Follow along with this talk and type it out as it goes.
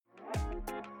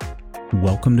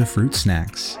Welcome to Fruit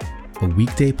Snacks, a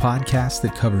weekday podcast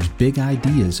that covers big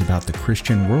ideas about the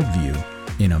Christian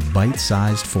worldview in a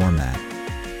bite-sized format.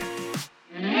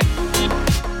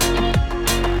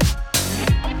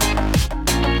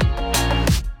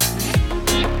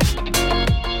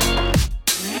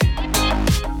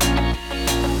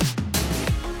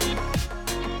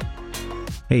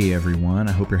 Hey everyone,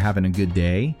 I hope you're having a good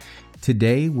day.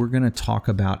 Today, we're going to talk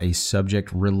about a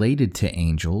subject related to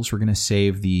angels. We're going to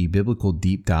save the biblical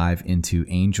deep dive into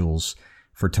angels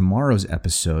for tomorrow's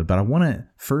episode, but I want to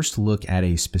first look at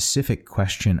a specific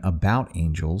question about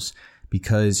angels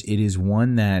because it is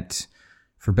one that,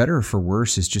 for better or for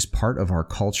worse, is just part of our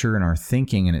culture and our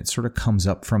thinking, and it sort of comes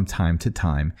up from time to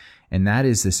time, and that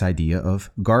is this idea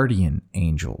of guardian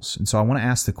angels. And so I want to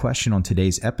ask the question on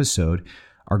today's episode,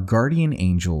 are guardian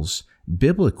angels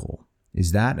biblical?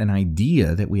 Is that an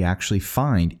idea that we actually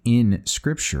find in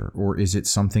Scripture, or is it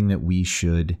something that we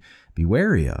should be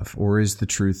wary of, or is the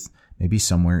truth maybe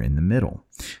somewhere in the middle?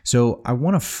 So I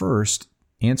want to first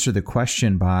answer the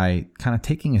question by kind of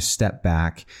taking a step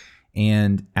back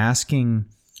and asking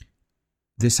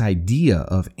this idea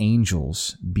of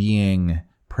angels being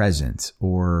present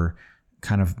or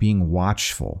kind of being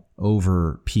watchful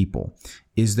over people.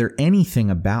 Is there anything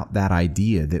about that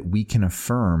idea that we can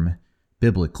affirm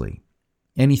biblically?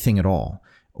 Anything at all?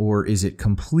 Or is it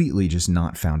completely just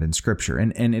not found in Scripture?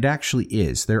 And it actually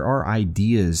is. There are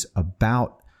ideas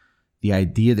about the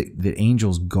idea that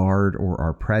angels guard or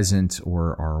are present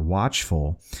or are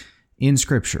watchful in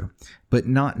Scripture, but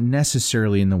not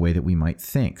necessarily in the way that we might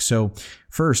think. So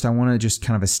first, I want to just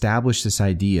kind of establish this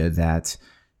idea that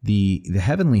the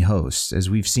heavenly hosts, as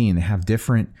we've seen, they have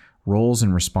different roles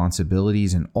and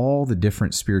responsibilities, and all the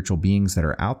different spiritual beings that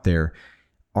are out there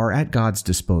are at God's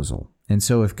disposal. And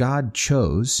so if God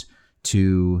chose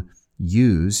to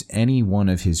use any one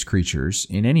of his creatures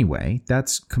in any way,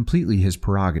 that's completely his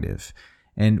prerogative.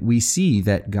 And we see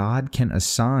that God can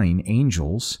assign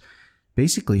angels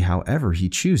basically however he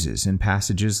chooses in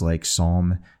passages like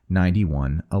Psalm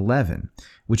 91:11,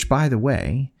 which, by the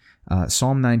way,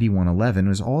 Psalm 91:11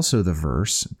 is also the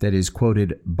verse that is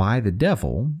quoted by the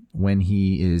devil when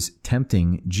he is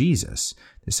tempting Jesus.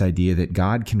 This idea that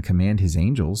God can command his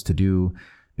angels to do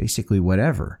basically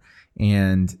whatever,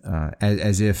 and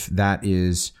as if that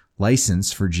is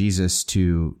license for Jesus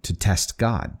to test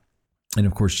God. And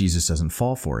of course, Jesus doesn't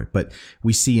fall for it. But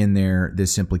we see in there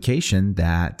this implication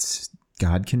that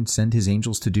God can send his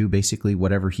angels to do basically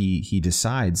whatever he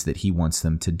decides that he wants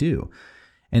them to do.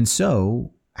 And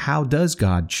so, how does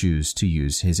God choose to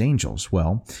use his angels?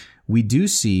 Well, we do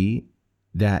see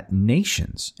that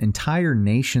nations, entire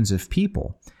nations of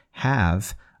people,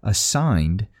 have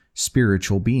assigned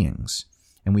spiritual beings.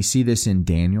 And we see this in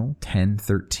Daniel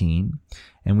 10:13.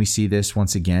 And we see this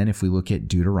once again if we look at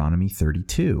Deuteronomy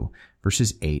 32,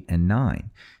 verses 8 and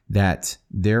 9, that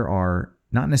there are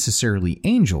not necessarily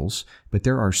angels, but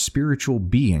there are spiritual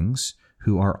beings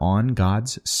who are on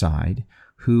God's side,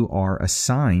 who are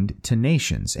assigned to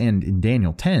nations. And in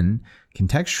Daniel 10,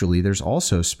 contextually, there's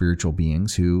also spiritual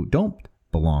beings who don't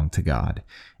belong to God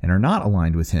and are not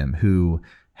aligned with him, who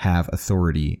have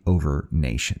authority over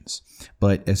nations.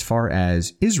 But as far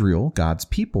as Israel, God's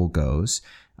people, goes,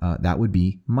 that would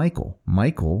be Michael.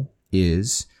 Michael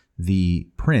is the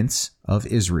prince of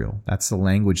Israel. That's the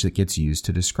language that gets used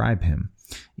to describe him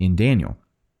in Daniel.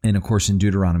 And of course, in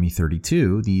Deuteronomy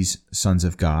 32, these sons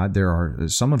of God, there are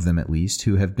some of them at least,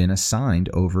 who have been assigned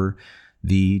over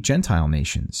the Gentile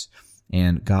nations.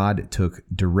 And God took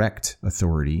direct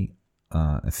authority,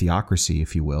 a theocracy,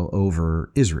 if you will,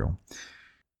 over Israel.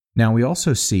 Now, we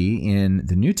also see in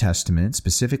the New Testament,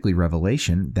 specifically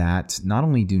Revelation, that not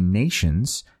only do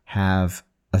nations have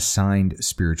assigned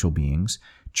spiritual beings,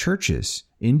 churches,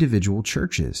 individual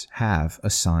churches, have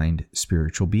assigned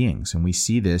spiritual beings. And we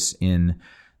see this in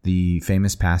the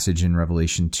famous passage in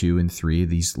Revelation 2 and 3,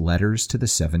 these letters to the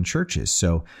seven churches.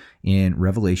 So in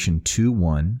Revelation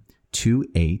 2:1,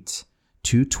 2:8,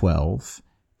 2:12,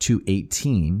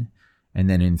 2:18, and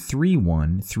then in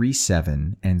 3:1,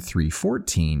 3:7, and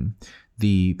 3:14,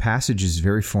 the passage is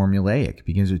very formulaic. It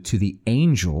begins with, to the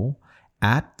angel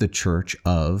at the church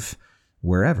of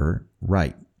wherever,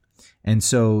 right. And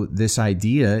so this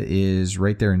idea is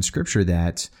right there in Scripture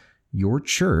that your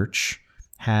church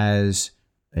has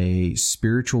a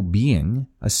spiritual being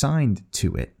assigned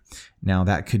to it. Now,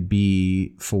 that could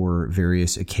be for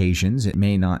various occasions. It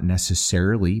may not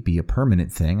necessarily be a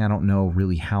permanent thing. I don't know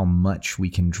really how much we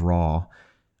can draw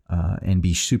and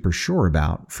be super sure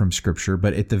about from Scripture,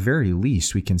 but at the very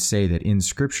least, we can say that in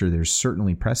Scripture, there's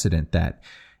certainly precedent that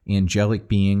angelic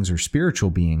beings or spiritual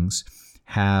beings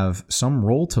have some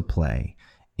role to play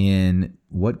in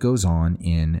what goes on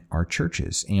in our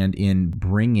churches and in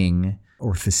bringing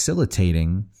or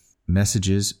facilitating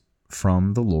messages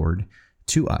from the Lord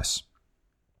to us.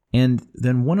 And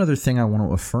then one other thing I want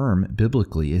to affirm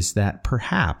biblically is that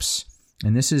perhaps,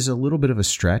 and this is a little bit of a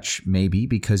stretch maybe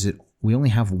because we only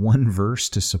have one verse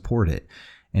to support it,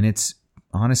 and it's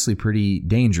honestly pretty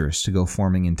dangerous to go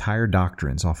forming entire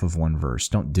doctrines off of one verse.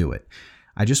 Don't do it.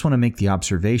 I just want to make the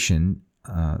observation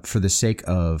for the sake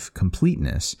of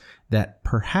completeness that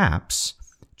perhaps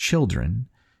children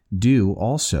do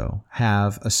also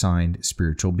have assigned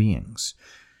spiritual beings.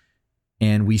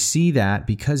 And we see that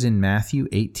because in Matthew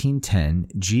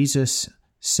 18:10, Jesus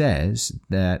says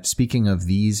that, speaking of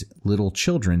these little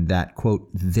children, that, quote,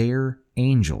 their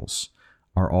angels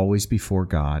are always before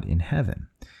God in heaven.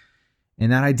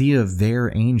 And that idea of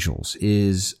their angels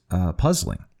is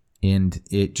puzzling. And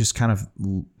it just kind of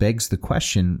begs the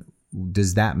question,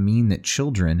 does that mean that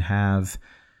children have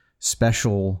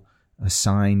special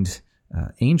assigned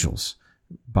angels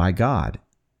by God?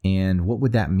 And what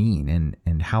would that mean?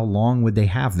 And how long would they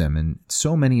have them? And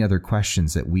so many other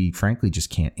questions that we frankly just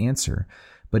can't answer.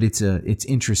 But it's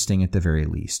interesting at the very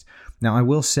least. Now, I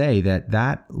will say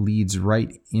that leads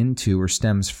right into or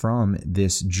stems from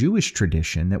this Jewish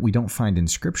tradition that we don't find in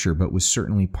Scripture, but was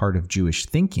certainly part of Jewish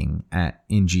thinking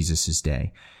in Jesus's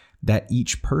day, that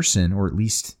each person, or at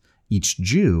least each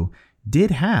Jew,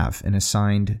 did have an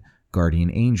assigned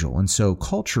guardian angel. And so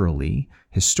culturally,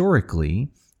 historically,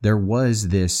 there was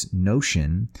this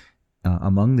notion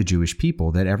among the Jewish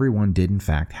people that everyone did in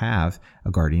fact have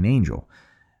a guardian angel.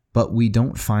 But we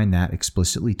don't find that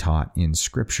explicitly taught in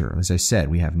Scripture. As I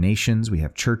said, we have nations, we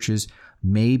have churches,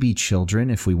 maybe children,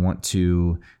 if we want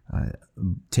to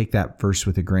take that verse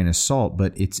with a grain of salt,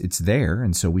 but it's there,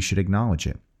 and so we should acknowledge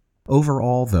it.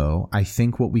 Overall, though, I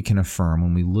think what we can affirm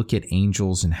when we look at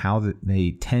angels and how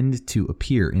they tend to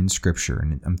appear in Scripture,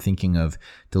 and I'm thinking of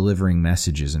delivering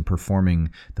messages and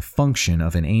performing the function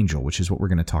of an angel, which is what we're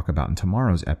going to talk about in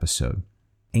tomorrow's episode.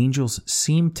 Angels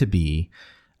seem to be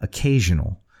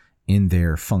occasional in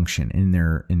their function, in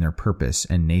their purpose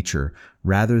and nature,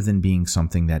 rather than being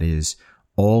something that is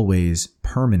always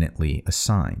permanently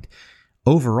assigned.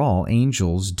 Overall,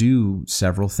 angels do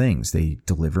several things. They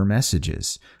deliver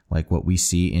messages, like what we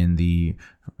see in the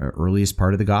earliest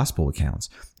part of the gospel accounts.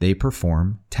 They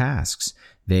perform tasks.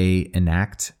 They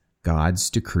enact God's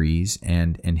decrees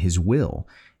and His will.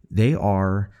 They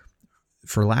are,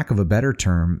 for lack of a better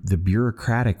term, the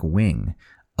bureaucratic wing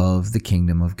of the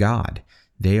kingdom of God.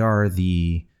 They're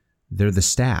the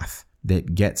staff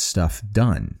that gets stuff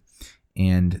done,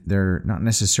 and they're not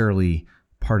necessarily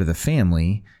part of the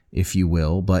family, if you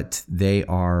will, but they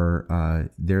are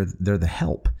they're the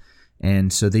help,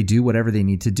 and so they do whatever they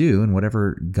need to do and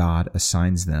whatever God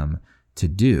assigns them to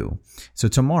do. So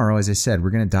tomorrow, as I said, we're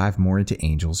going to dive more into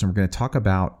angels, and we're going to talk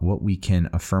about what we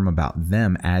can affirm about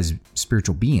them as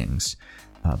spiritual beings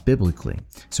biblically.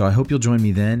 So I hope you'll join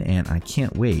me then, and I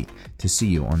can't wait to see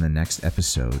you on the next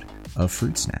episode of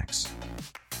Fruit Snacks.